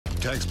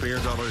Taxpayer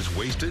dollars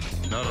wasted?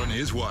 Not on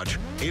his watch.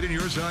 8 on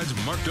your side's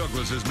Mark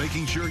Douglas is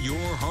making sure your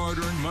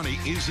hard-earned money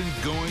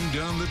isn't going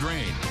down the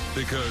drain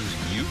because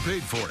you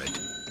paid for it.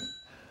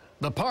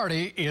 The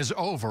party is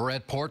over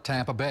at Port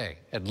Tampa Bay,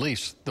 at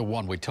least the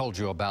one we told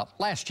you about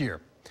last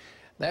year.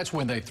 That's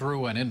when they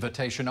threw an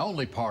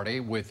invitation-only party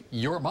with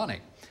your money.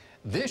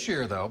 This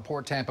year, though,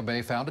 Port Tampa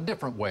Bay found a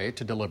different way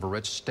to deliver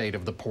its State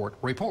of the Port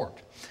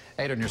report.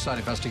 8 on your side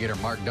investigator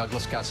Mark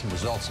Douglas got some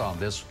results on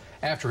this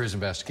after his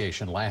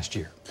investigation last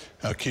year.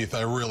 Keith,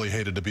 I really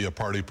hated to be a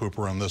party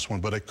pooper on this one,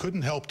 but I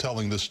couldn't help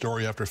telling this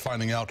story after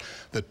finding out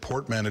that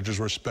port managers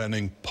were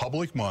spending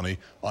public money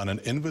on an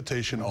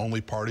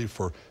invitation-only party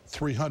for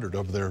 300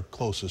 of their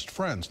closest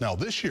friends. Now,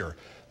 this year,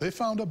 they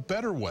found a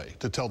better way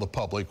to tell the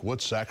public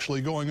what's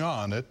actually going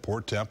on at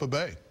Port Tampa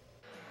Bay.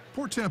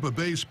 Port Tampa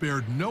Bay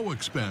spared no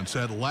expense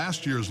at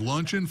last year's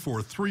luncheon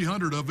for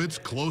 300 of its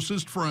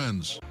closest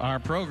friends. Our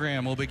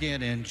program will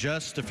begin in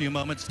just a few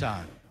moments'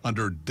 time.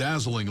 Under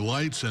dazzling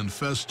lights and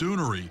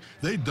festoonery,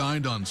 they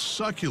dined on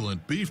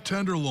succulent beef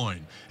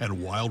tenderloin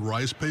and wild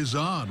rice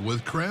paysan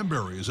with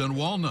cranberries and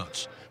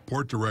walnuts.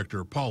 Port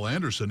Director Paul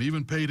Anderson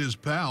even paid his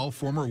pal,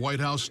 former White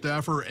House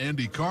staffer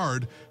Andy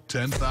Card,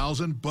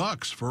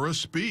 $10,000 for a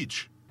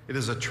speech. It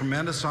is a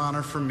tremendous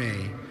honor for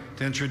me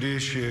to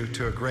introduce you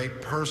to a great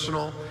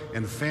personal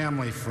and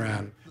family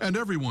friend. And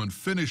everyone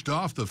finished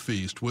off the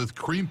feast with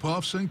cream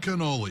puffs and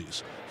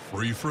cannolis.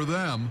 Free for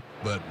them,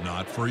 but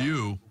not for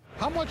you.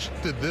 How much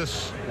did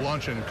this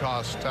luncheon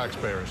cost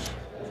taxpayers?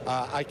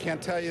 I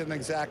can't tell you an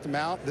exact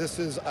amount. This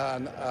is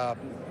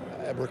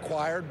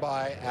required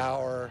by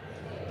our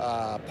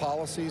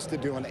policies to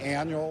do an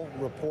annual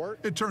report.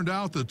 It turned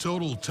out the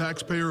total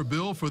taxpayer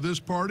bill for this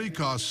party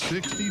cost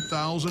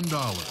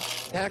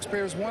 $60,000.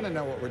 Taxpayers want to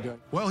know what we're doing.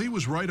 Well, he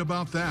was right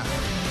about that.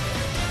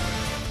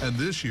 And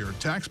this year,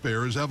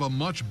 taxpayers have a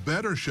much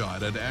better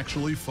shot at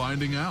actually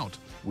finding out.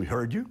 We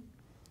heard you.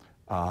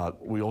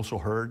 We also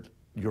heard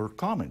your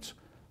comments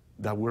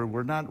that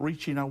we're not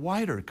reaching a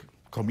wider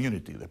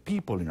community, the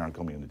people in our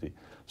community.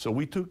 So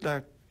we took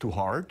that to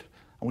heart,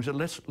 and we said,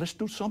 let's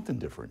do something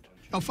different.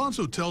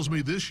 Alfonso tells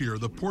me this year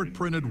the port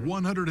printed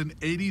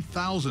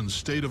 180,000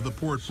 State of the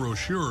Port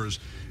brochures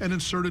and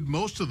inserted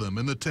most of them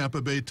in the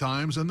Tampa Bay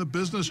Times and the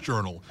Business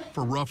Journal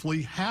for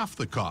roughly half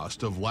the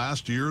cost of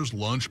last year's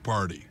lunch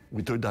party.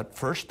 We took that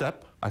first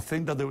step. I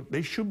think that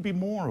there should be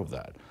more of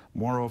that,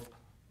 more of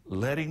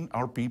letting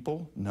our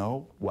people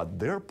know what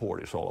their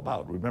port is all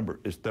about. Remember,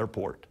 it's their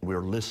port.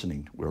 We're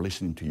listening. We're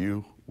listening to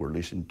you. We're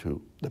listening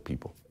to the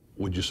people.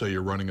 Would you say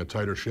you're running a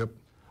tighter ship?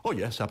 Oh,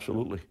 yes,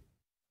 absolutely.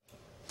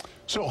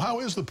 So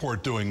how is the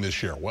port doing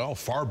this year? Well,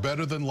 far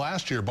better than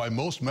last year by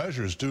most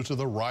measures due to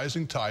the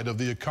rising tide of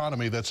the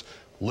economy that's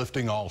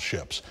lifting all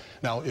ships.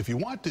 Now, if you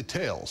want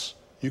details,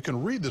 you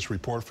can read this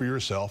report for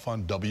yourself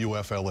on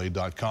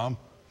WFLA.com.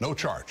 No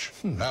charge.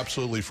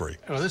 Absolutely free.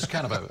 Well, this is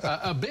kind of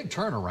a big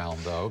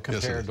turnaround, though,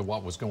 compared to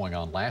what was going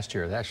on last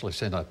year. They actually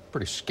sent a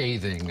pretty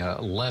scathing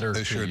letter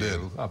to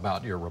you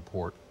about your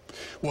report.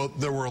 Well,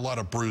 there were a lot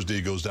of bruised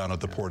egos down at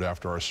the port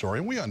after our story,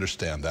 and we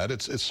understand that.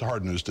 It's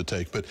hard news to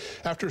take. But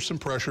after some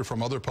pressure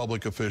from other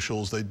public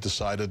officials, they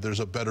decided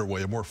there's a better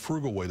way, a more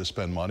frugal way to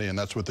spend money, and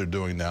that's what they're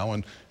doing now,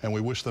 and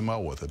we wish them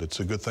well with it. It's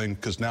a good thing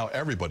because now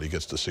everybody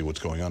gets to see what's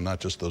going on, not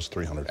just those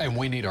 300 people. And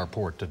we need our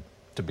port to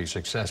be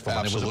successful.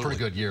 And it was a pretty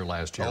good year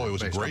last year. Oh, it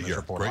was a great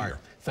year.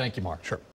 Thank you, Mark. Sure.